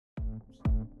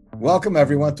Welcome,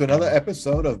 everyone, to another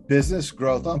episode of Business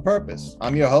Growth on Purpose.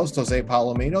 I'm your host, Jose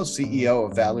Palomino, CEO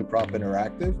of Value Prop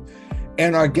Interactive.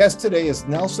 And our guest today is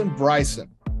Nelson Brison.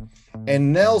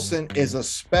 And Nelson is a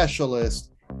specialist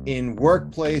in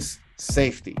workplace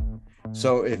safety.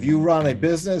 So if you run a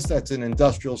business that's in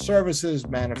industrial services,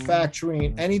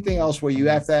 manufacturing, anything else where you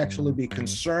have to actually be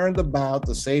concerned about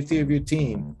the safety of your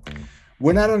team,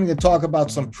 we're not only going to talk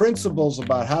about some principles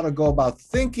about how to go about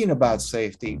thinking about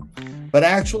safety, but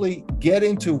actually get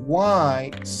into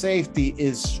why safety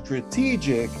is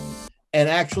strategic and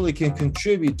actually can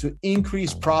contribute to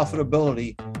increased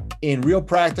profitability in real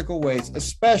practical ways,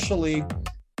 especially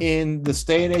in the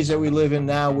day and age that we live in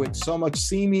now with so much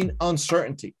seeming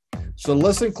uncertainty. So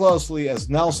listen closely as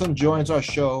Nelson joins our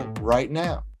show right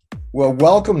now. Well,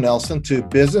 welcome, Nelson, to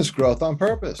Business Growth on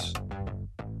Purpose.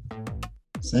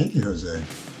 Thank you, Jose.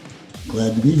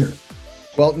 Glad to be here.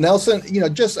 Well, Nelson,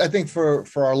 just I think for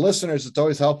our listeners, it's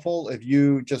always helpful if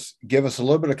you just give us a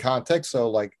little bit of context.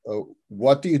 So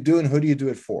what do you do and who do you do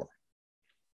it for?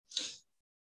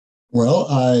 Well,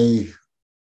 I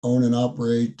own and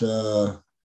operate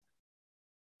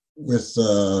with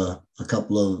a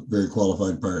couple of very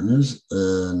qualified partners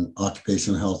an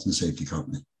occupational health and safety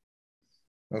company.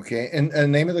 Okay.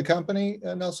 And name of the company,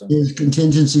 Nelson? Is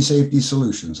Contingency Safety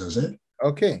Solutions, Jose.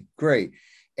 Okay, great.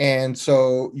 And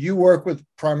so you work with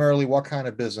primarily what kind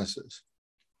of businesses?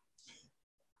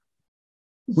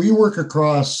 We work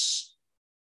across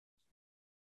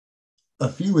a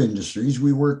few industries.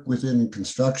 We work within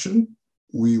construction.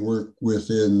 We work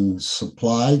within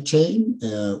supply chain.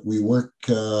 We work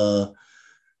and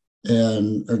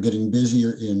are getting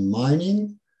busier in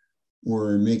mining.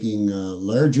 We're making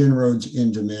large inroads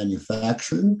into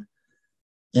manufacturing.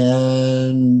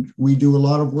 And we do a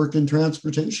lot of work in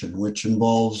transportation, which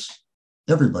involves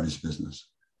everybody's business.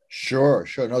 Sure,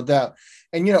 no doubt.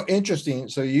 And, interesting.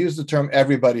 So you use the term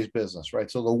everybody's business,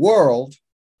 right? So the world,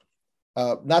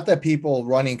 not that people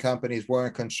running companies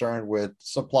weren't concerned with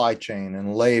supply chain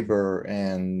and labor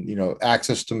and,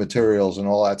 access to materials and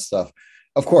all that stuff.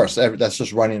 Of course, that's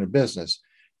just running a business.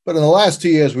 But in the last 2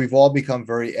 years, we've all become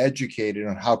very educated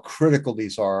on how critical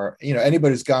these are.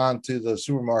 Anybody who's gone to the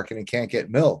supermarket and can't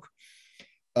get milk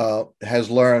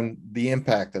has learned the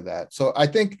impact of that. So I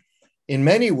think in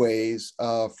many ways,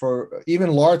 for even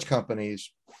large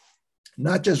companies,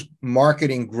 not just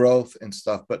marketing growth and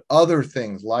stuff, but other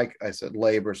things, like I said,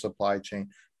 labor, supply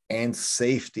chain, and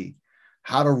safety,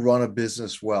 how to run a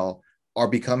business well, are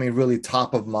becoming really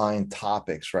top of mind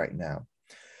topics right now.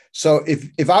 So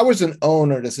if I was an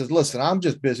owner that says, listen, I'm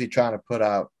just busy trying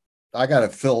to I got to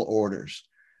fill orders,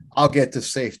 I'll get to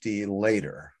safety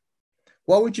later,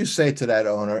 what would you say to that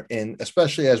owner,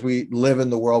 especially as we live in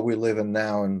the world we live in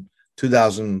now in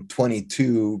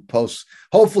 2022,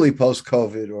 hopefully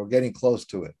post-COVID or getting close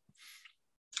to it?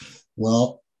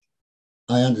 Well,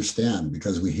 I understand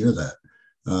because we hear that.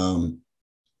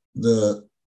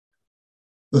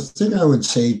 The thing I would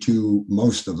say to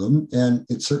most of them, and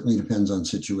it certainly depends on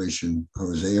situation,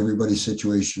 Jose, everybody's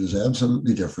situation is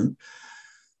absolutely different.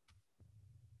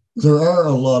 There are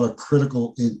a lot of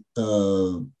critical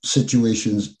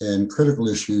situations and critical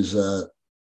issues that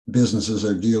businesses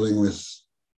are dealing with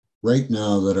right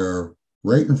now that are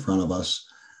right in front of us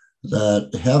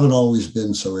that haven't always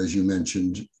been so, as you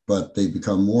mentioned, but they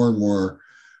become more and more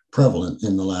prevalent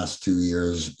in the last 2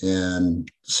 years and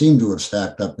seem to have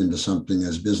stacked up into something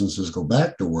as businesses go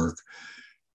back to work.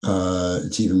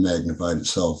 It's even magnified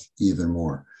itself even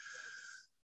more.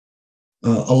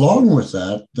 Along with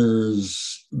that,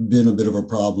 there's been a bit of a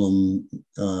problem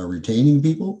retaining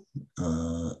people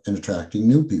and attracting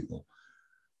new people.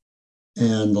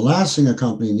 And the last thing a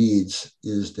company needs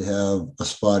is to have a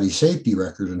spotty safety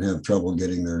record and have trouble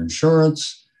getting their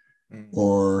insurance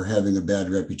or having a bad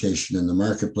reputation in the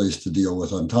marketplace to deal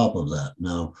with on top of that.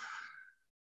 Now,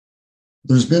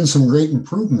 there's been some great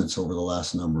improvements over the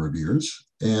last number of years,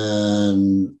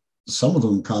 and some of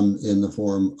them come in the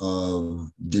form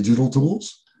of digital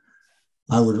tools.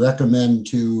 I would recommend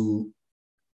to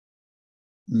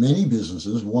many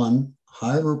businesses, one,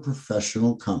 hire a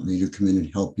professional company to come in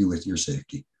and help you with your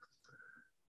safety.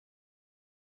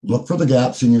 Look for the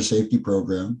gaps in your safety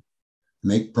program,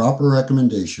 make proper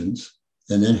recommendations,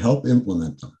 and then help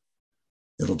implement them.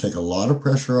 It'll take a lot of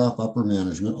pressure off upper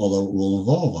management, although it will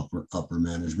involve upper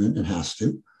management. It has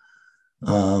to.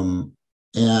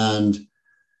 And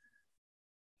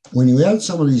when you add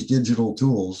some of these digital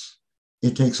tools,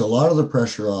 it takes a lot of the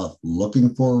pressure off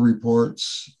looking for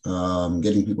reports,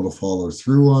 getting people to follow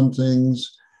through on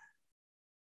things.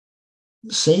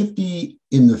 Safety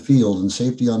in the field and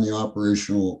safety on the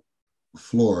operational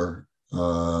floor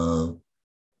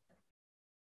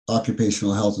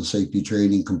occupational health and safety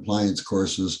training, compliance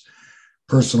courses,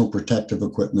 personal protective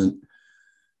equipment.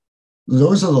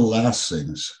 Those are the last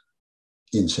things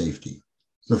in safety.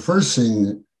 The first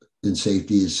thing in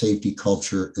safety is safety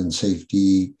culture and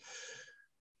safety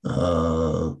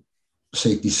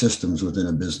systems within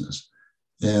a business.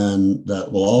 And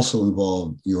that will also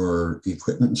involve your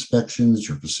equipment inspections,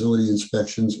 your facility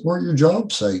inspections, or your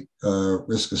job site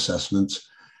risk assessments.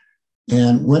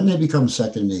 And when they become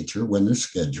second nature, when they're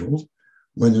scheduled,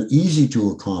 when they're easy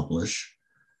to accomplish,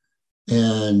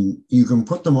 and you can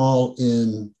put them all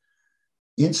in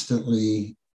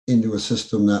instantly into a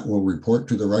system that will report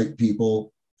to the right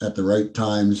people at the right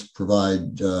times,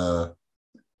 provide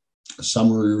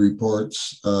summary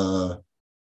reports up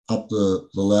the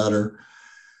ladder,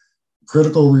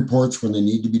 critical reports when they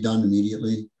need to be done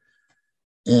immediately,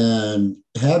 and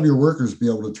have your workers be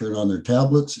able to turn on their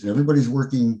tablets. And everybody's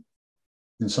working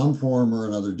in some form or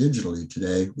another digitally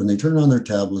today. When they turn on their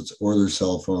tablets or their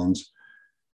cell phones,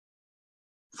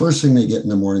 first thing they get in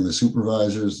the morning, the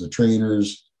supervisors, the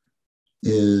trainers,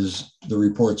 is the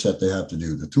reports that they have to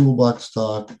do. The toolbox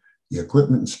talk, the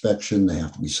equipment inspection, they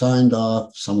have to be signed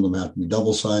off. Some of them have to be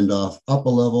double signed off, up a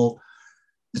level.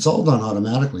 It's all done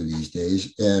automatically these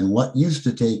days. And what used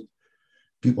to take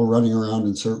people running around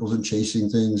in circles and chasing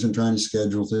things and trying to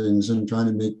schedule things and trying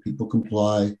to make people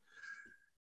comply,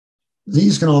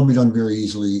 these can all be done very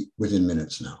easily within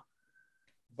minutes now.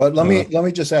 But let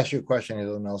me just ask you a question,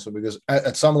 Nelson, because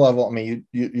at some level, I mean,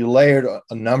 you layered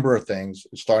a number of things,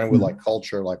 starting with like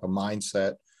culture, like a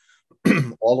mindset,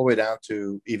 all the way down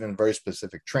to even very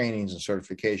specific trainings and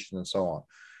certifications and so on.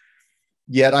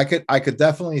 Yet I could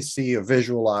definitely see or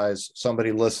visualize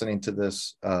somebody listening to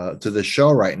this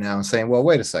show right now and saying, well,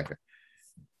 wait a second.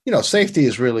 You know, safety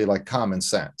is really like common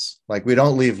sense. Like, we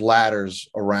don't leave ladders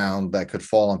around that could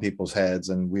fall on people's heads,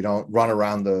 and we don't run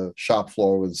around the shop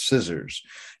floor with scissors.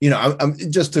 You know, I'm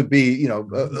just to be, you know,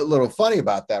 a little funny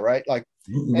about that, right? Like,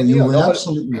 and you know,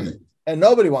 absolutely, and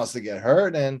nobody wants to get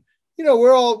hurt, and you know,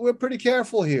 we're pretty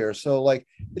careful here. So, like,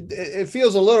 it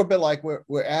feels a little bit like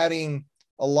we're adding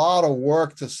a lot of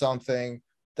work to something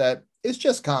that is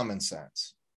just common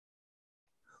sense.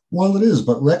 Well, it is,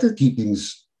 but record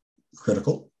keeping's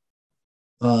critical.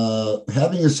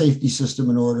 Having a safety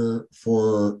system in order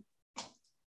for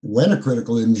when a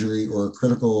critical injury or a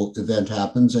critical event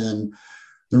happens, and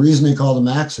the reason they call them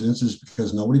accidents is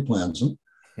because nobody plans them,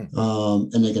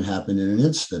 and they can happen in an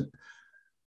instant.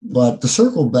 But to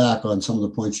circle back on some of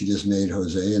the points you just made,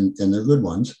 Jose, and they're good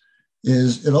ones,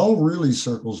 is it all really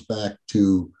circles back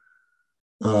to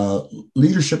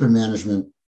leadership and management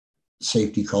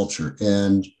safety culture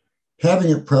and having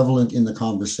it prevalent in the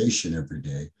conversation every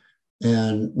day.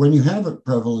 And when you have it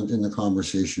prevalent in the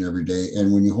conversation every day,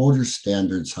 and when you hold your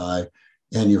standards high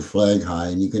and your flag high,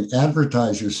 and you can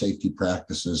advertise your safety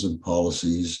practices and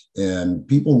policies, and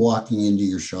people walking into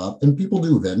your shop, and people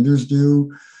do, vendors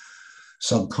do,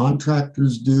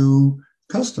 subcontractors do,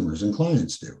 customers and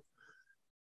clients do,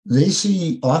 they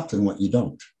see often what you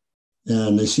don't.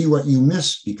 And they see what you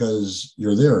miss because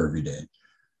you're there every day.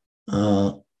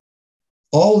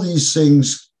 All these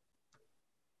things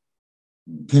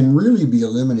can really be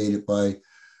eliminated by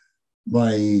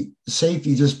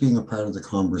safety just being a part of the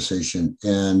conversation.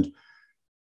 And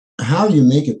how you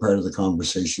make it part of the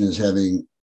conversation is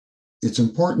it's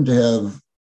important to have,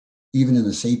 even in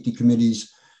the safety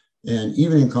committees and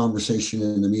even in conversation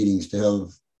in the meetings, to have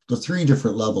the three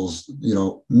different levels, you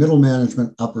know, middle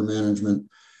management, upper management,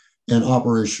 and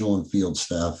operational and field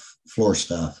staff, floor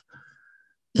staff.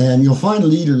 And you'll find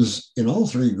leaders in all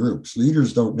three groups.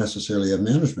 Leaders don't necessarily have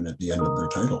management at the end of their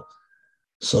title.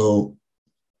 So,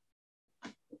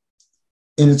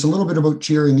 and it's a little bit about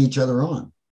cheering each other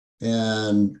on.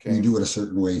 And we do it a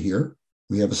certain way here.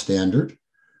 We have a standard,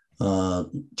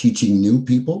 teaching new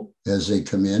people as they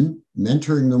come in,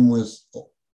 mentoring them with,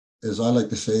 as I like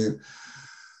to say,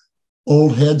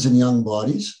 old heads and young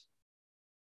bodies.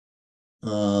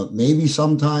 Maybe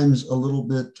sometimes a little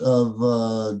bit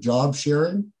of job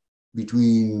sharing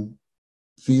between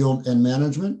field and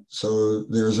management. So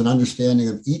there's an understanding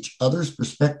of each other's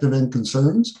perspective and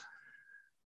concerns.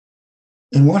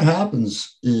 And what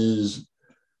happens is,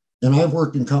 and I've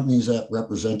worked in companies that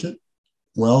represent it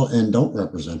well and don't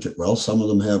represent it well. Some of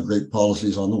them have great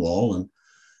policies on the wall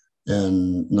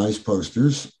and nice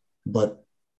posters, but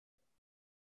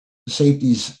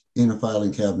safety's in a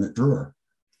filing cabinet drawer.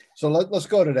 So let's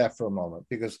go to that for a moment,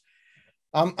 because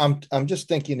I'm just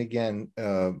thinking again.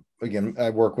 I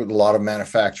work with a lot of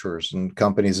manufacturers and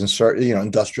companies and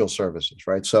industrial services,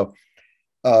 right? So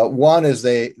one is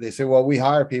they say, well, we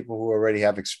hire people who already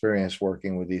have experience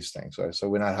working with these things, right? So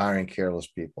we're not hiring careless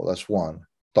people. That's one.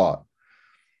 thought.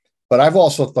 But I've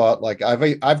also thought, like,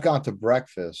 I've gone to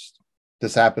breakfast.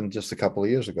 This happened just a couple of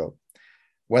years ago.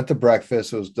 Went to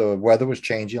breakfast. It was, the weather was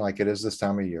changing like it is this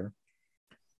time of year.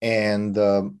 And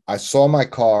I saw my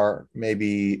car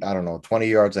maybe, I don't know, 20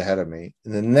 yards ahead of me.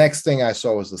 And the next thing I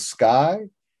saw was the sky,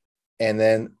 and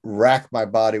then racked my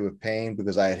body with pain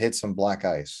because I had hit some black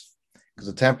ice because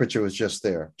the temperature was just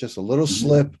there. Just a little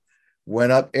slip,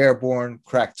 went up airborne,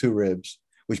 cracked 2 ribs,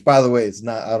 which, by the way, it's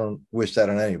not, I don't wish that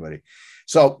on anybody.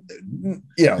 So,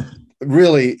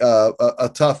 really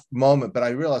a tough moment. But I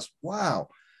realized, wow,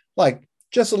 like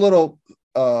just a little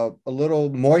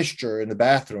moisture in the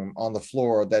bathroom on the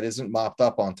floor that isn't mopped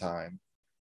up on time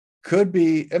could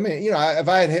be, I mean, if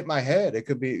I had hit my head, it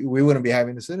could be, we wouldn't be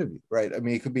having this interview, right? I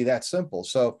mean, it could be that simple.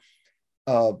 So,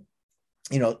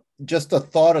 just the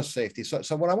thought of safety.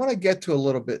 So what I want to get to a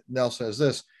little bit, Nelson, is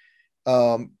this.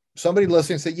 Somebody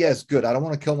listening said, yes, good. I don't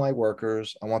want to kill my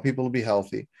workers. I want people to be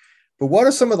healthy. But what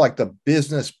are some of like the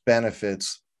business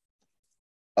benefits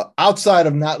outside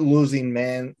of not losing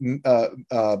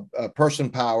person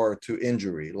power to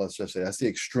injury? Let's just say that's the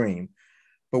extreme.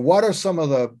 But what are some of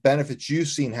the benefits you've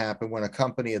seen happen when a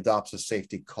company adopts a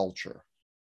safety culture?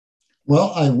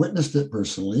 Well, I witnessed it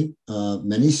personally.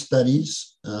 Many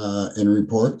studies and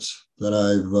reports that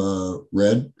I've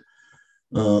read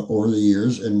over the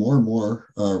years, and more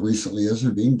recently as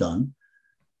they're being done,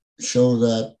 show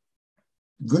that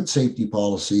good safety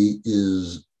policy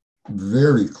is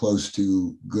very close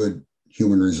to good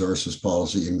human resources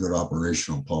policy and good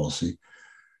operational policy.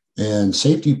 And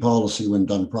safety policy, when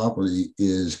done properly,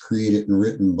 is created and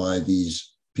written by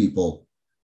these people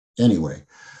anyway.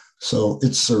 So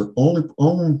it's their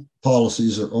own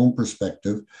policies, their own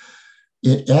perspective.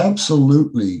 It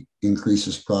absolutely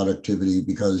increases productivity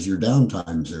because your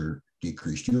downtimes are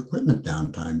decreased, your equipment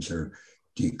downtimes are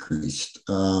decreased.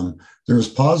 There's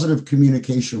positive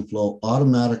communication flow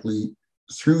automatically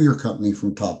through your company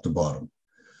from top to bottom.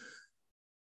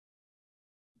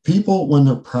 People, when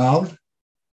they're proud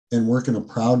and work in a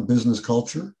proud business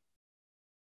culture,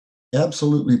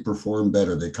 absolutely perform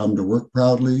better. They come to work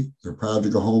proudly. They're proud to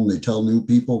go home. They tell new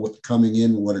people what's coming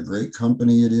in, what a great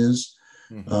company it is.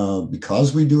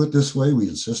 Because we do it this way, we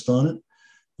insist on it.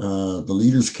 The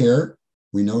leaders care.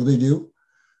 We know they do.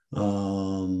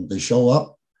 They show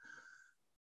up.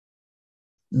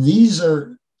 These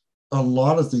are a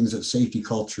lot of things that safety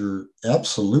culture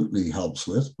absolutely helps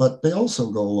with, but they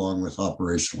also go along with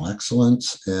operational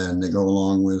excellence, and they go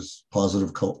along with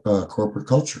positive corporate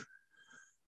culture.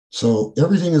 So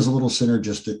everything is a little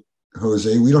synergistic,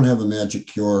 Jose. We don't have a magic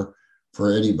cure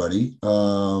for anybody.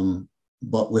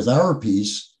 But with our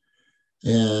piece,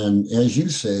 and as you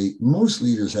say, most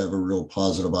leaders have a real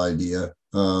positive idea.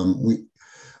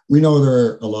 We know there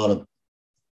are a lot of,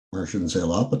 or I shouldn't say a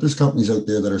lot, but there's companies out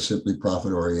there that are simply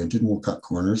profit oriented and will cut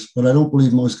corners. But I don't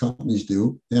believe most companies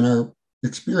do. And our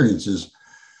experience is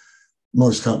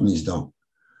most companies don't.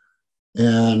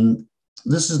 And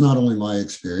this is not only my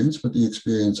experience, but the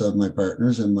experience of my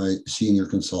partners and my senior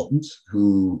consultants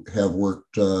who have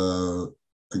worked,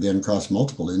 again, across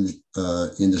multiple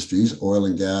industries, oil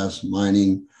and gas,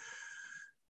 mining.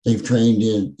 They've trained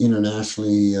in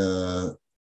internationally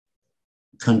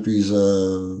countries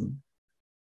of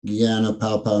Guyana,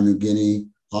 Papua New Guinea,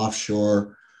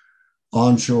 offshore,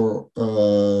 onshore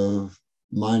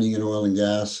mining and oil and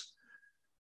gas,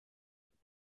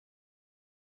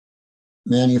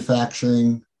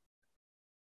 manufacturing,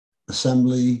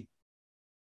 assembly.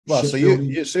 Well, so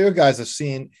your guys have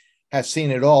seen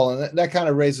it all, and that kind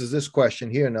of raises this question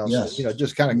here, Nelson. Yes.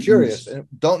 Just kind of curious. And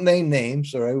don't name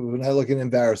names, all right? We're not looking to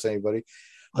embarrass anybody,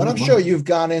 but I'm sure you've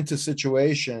gone into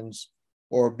situations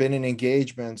or been in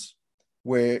engagements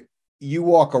where you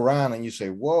walk around and you say,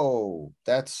 "Whoa,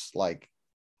 that's like,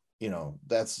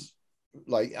 that's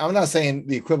like," I'm not saying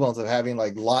the equivalent of having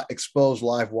like exposed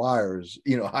live wires,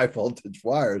 high voltage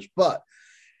wires, but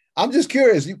I'm just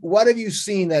curious, what have you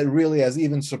seen that really has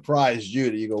even surprised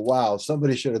you that you go, wow,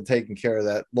 somebody should have taken care of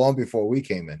that long before we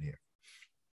came in here?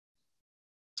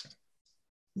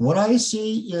 What I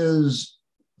see is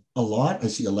I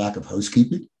see a lack of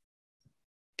housekeeping.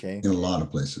 Okay. In a lot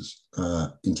of places,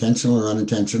 intentional or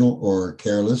unintentional or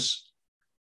careless,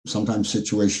 sometimes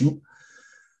situational.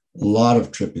 A lot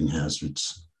of tripping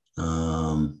hazards.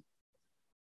 Fall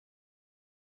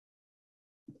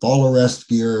arrest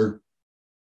gear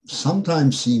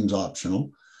sometimes seems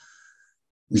optional.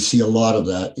 We see a lot of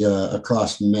that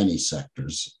across many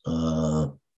sectors. Right.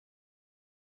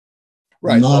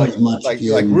 Not so as much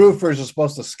like roofers are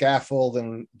supposed to scaffold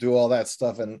and do all that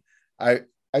stuff. And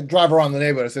I drive around the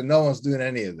neighborhood. I said, no one's doing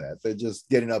any of that. They're just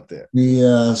getting up there.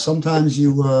 Sometimes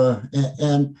you,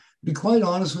 and be quite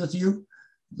honest with you,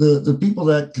 the people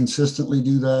that consistently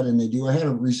do that, and they do. I had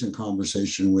a recent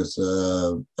conversation with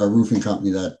a roofing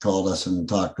company that called us and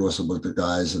talked to us about their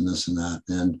guys and this and that.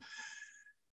 And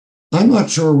I'm not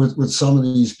sure with some of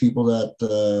these people that,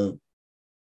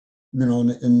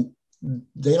 and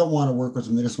they don't want to work with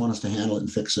them. They just want us to handle it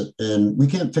and fix it. And we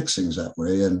can't fix things that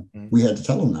way. And we had to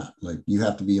tell them that, like, you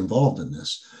have to be involved in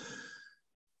this.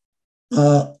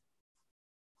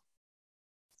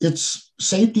 It's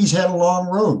safety's had a long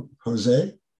road,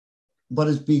 Jose, but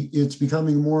it's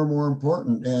becoming more and more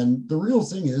important. And the real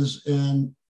thing is,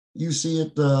 and you see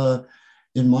it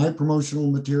in my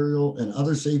promotional material and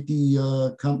other safety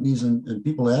companies and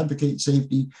people that advocate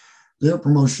safety, their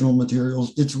promotional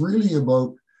materials, it's really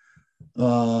about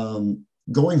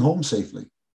going home safely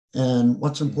and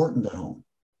what's important at home.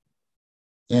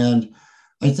 And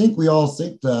I think we all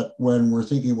think that when we're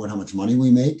thinking about how much money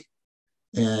we make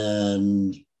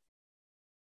and,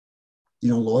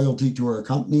 loyalty to our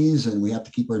companies, and we have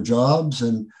to keep our jobs,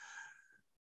 and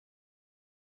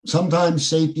sometimes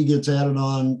safety gets added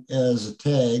on as a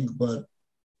tag, but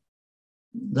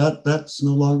that's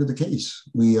no longer the case.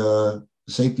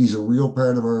 Safety is a real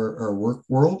part of our work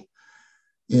world.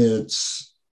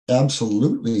 It's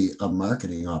absolutely a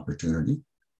marketing opportunity,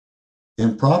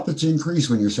 and profits increase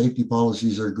when your safety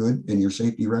policies are good and your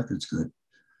safety record's good.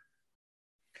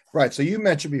 Right. So you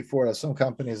mentioned before that some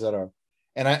companies that are,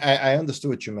 and I understood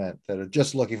what you meant, that are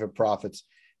just looking for profits.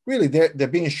 Really, they're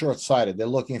being short-sighted. They're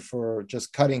looking for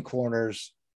just cutting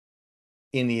corners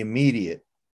in the immediate,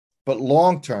 but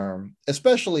long-term,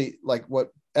 especially like what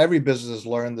every business has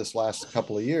learned this last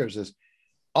couple of years, is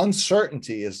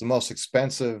uncertainty is the most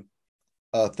expensive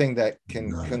thing that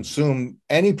can consume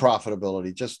any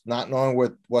profitability. Just not knowing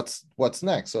what's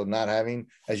next. So not having,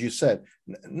 as you said,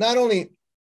 not only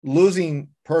losing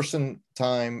person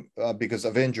time because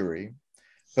of injury,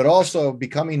 but also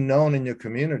becoming known in your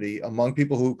community among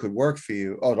people who could work for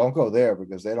you. Oh, don't go there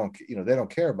because they don't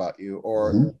care about you.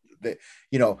 Or they,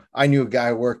 I knew a guy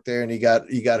who worked there and he got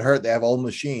hurt. They have old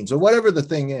machines or whatever the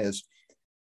thing is.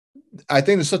 I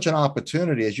think there's such an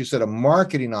opportunity, as you said, a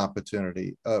marketing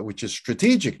opportunity, which is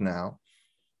strategic now,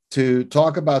 to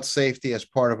talk about safety as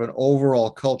part of an overall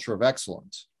culture of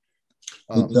excellence.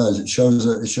 It does. It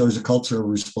shows a culture of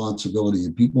responsibility,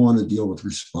 and people want to deal with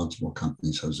responsible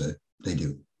companies, Jose. They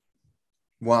do.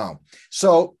 Wow.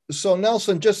 So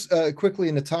Nelson, just quickly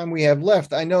in the time we have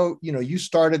left, I know, you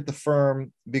started the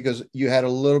firm because you had a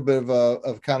little bit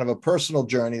of kind of a personal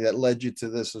journey that led you to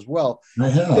this as well. I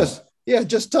have.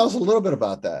 Just tell us a little bit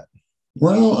about that.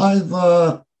 Well,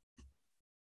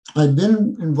 I've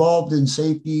been involved in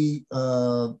safety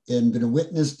and been a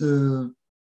witness to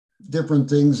different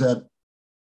things that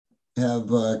have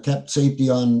kept safety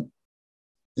in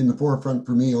the forefront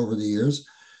for me over the years.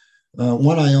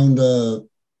 One, I owned a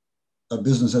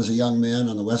business as a young man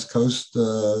on the West Coast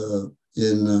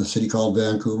in a city called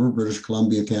Vancouver, British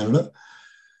Columbia, Canada.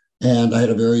 And I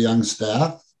had a very young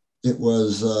staff. It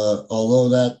was, although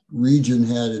that region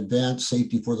had advanced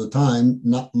safety for the time,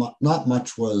 not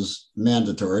much was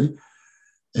mandatory.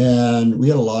 And we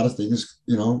had a lot of things,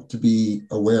 to be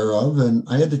aware of. And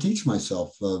I had to teach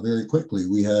myself very quickly.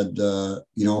 We had,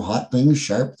 hot things,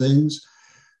 sharp things,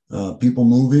 people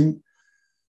moving.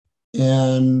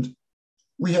 And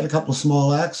we had a couple of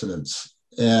small accidents,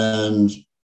 and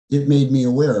it made me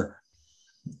aware.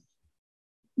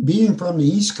 Being from the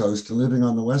East Coast and living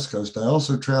on the West Coast, I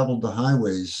also traveled the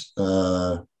highways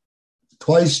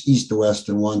twice east to west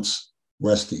and once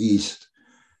west to east,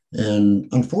 and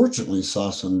unfortunately saw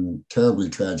some terribly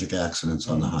tragic accidents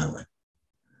on the highway.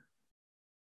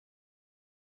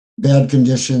 Bad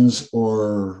conditions,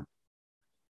 or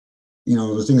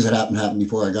the things that happened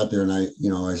before I got there, and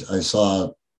I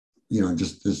saw,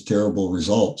 just this terrible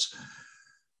results.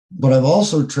 But I've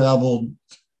also traveled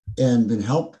and been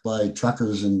helped by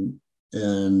truckers and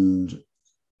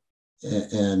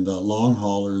long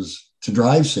haulers to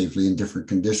drive safely in different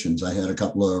conditions. I had a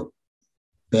couple of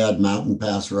bad mountain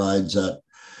pass rides that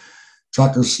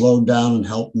truckers slowed down and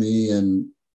helped me. And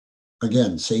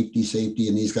again, safety.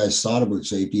 And these guys thought about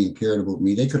safety and cared about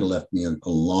me. They could have left me a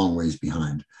long ways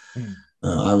behind.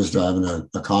 I was driving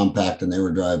a compact and they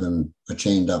were driving a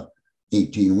chained up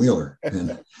 18-wheeler,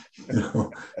 and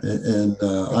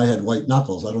I had white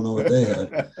knuckles. I don't know what they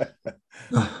had.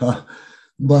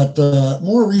 But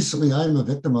more recently, I'm a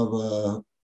victim of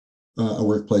a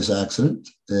workplace accident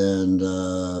and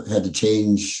had to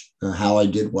change how I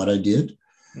did what I did.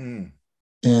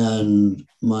 And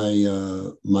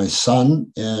my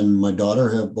son and my daughter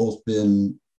have both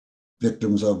been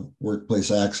victims of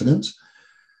workplace accidents.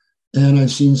 And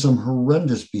I've seen some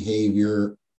horrendous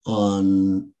behavior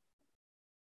on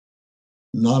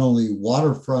not only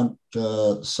waterfront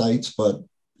sites, but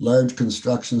large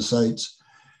construction sites.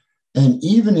 And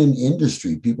even in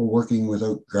industry, people working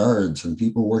without guards and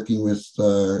people working with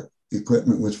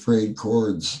equipment with frayed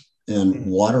cords and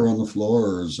water on the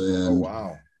floors. And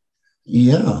wow.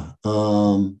 Yeah,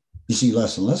 you see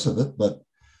less and less of it, but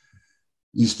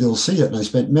you still see it. And I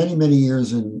spent many, many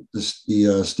years in the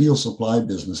steel supply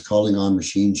business, calling on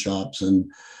machine shops and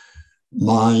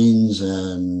mines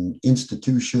and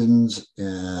institutions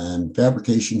and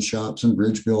fabrication shops and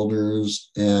bridge builders.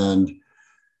 And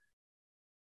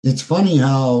it's funny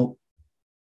how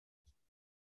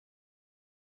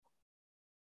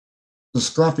the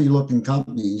scruffy looking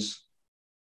companies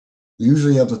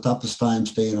usually have the toughest time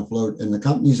staying afloat. And the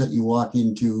companies that you walk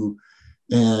into,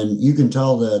 and you can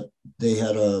tell that they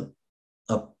had a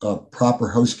proper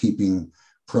housekeeping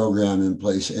program in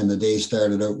place, and the day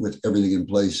started out with everything in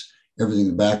place,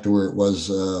 everything back to where it was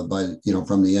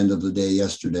from the end of the day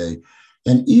yesterday.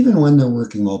 And even when they're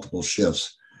working multiple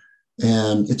shifts,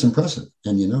 and it's impressive,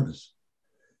 and you notice.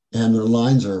 And their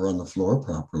lines are on the floor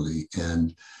properly,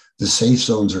 and the safe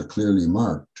zones are clearly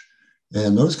marked.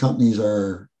 And those companies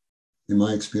are, in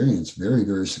my experience, very,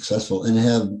 very successful and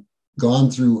have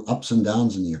gone through ups and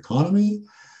downs in the economy.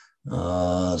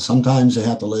 Sometimes they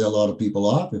have to lay a lot of people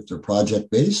off if they're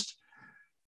project-based.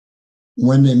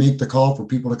 When they make the call for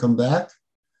people to come back,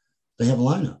 they have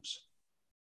lineups.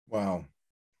 Wow.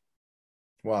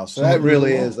 So that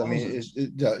really is, I mean,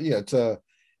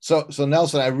 so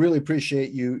Nelson, I really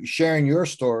appreciate you sharing your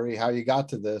story, how you got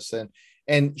to this,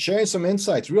 and sharing some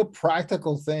insights, real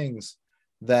practical things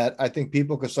that I think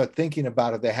people could start thinking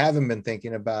about if they haven't been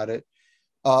thinking about it.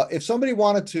 If somebody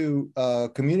wanted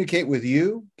to communicate with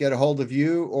you, get a hold of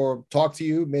you, or talk to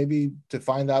you, maybe to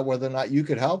find out whether or not you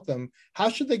could help them, how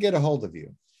should they get a hold of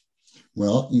you?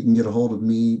 Well, you can get a hold of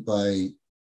me by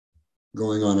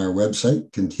going on our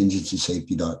website,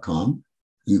 contingencysafety.com.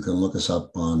 You can look us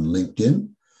up on LinkedIn,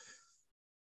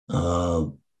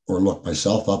 or look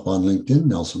myself up on LinkedIn,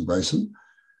 Nelson Brison.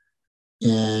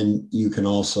 And you can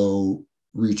also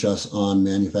reach us on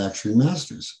Manufacturing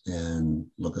Masters and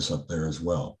look us up there as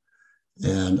well.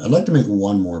 And I'd like to make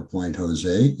one more point,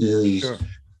 Jose, is Sure.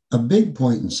 A big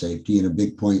point in safety and a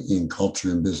big point in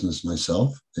culture and business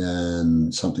myself,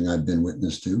 and something I've been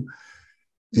witness to,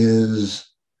 is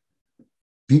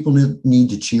people need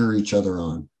to cheer each other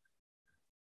on.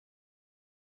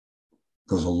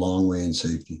 Goes a long way in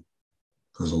safety,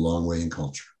 goes a long way in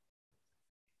culture.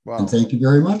 Wow. And thank you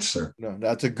very much, sir. No,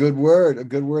 that's a good word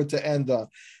to end on.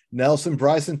 Nelson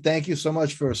Brison, thank you so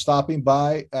much for stopping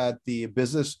by at the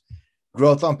Business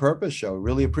Growth on Purpose show.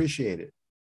 Really appreciate it.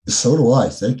 So do I.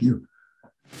 Thank you.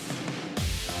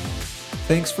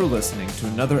 Thanks for listening to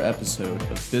another episode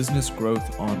of Business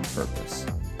Growth on Purpose.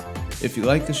 If you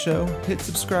like the show, hit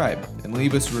subscribe and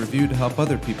leave us a review to help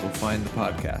other people find the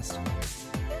podcast.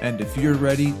 And if you're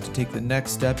ready to take the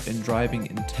next step in driving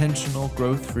intentional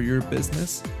growth for your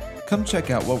business, come check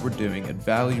out what we're doing at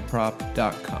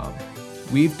valueprop.com.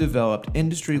 We've developed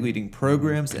industry-leading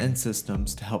programs and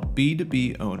systems to help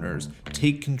B2B owners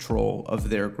take control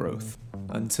of their growth.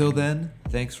 Until then,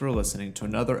 thanks for listening to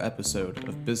another episode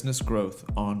of Business Growth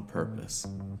on Purpose.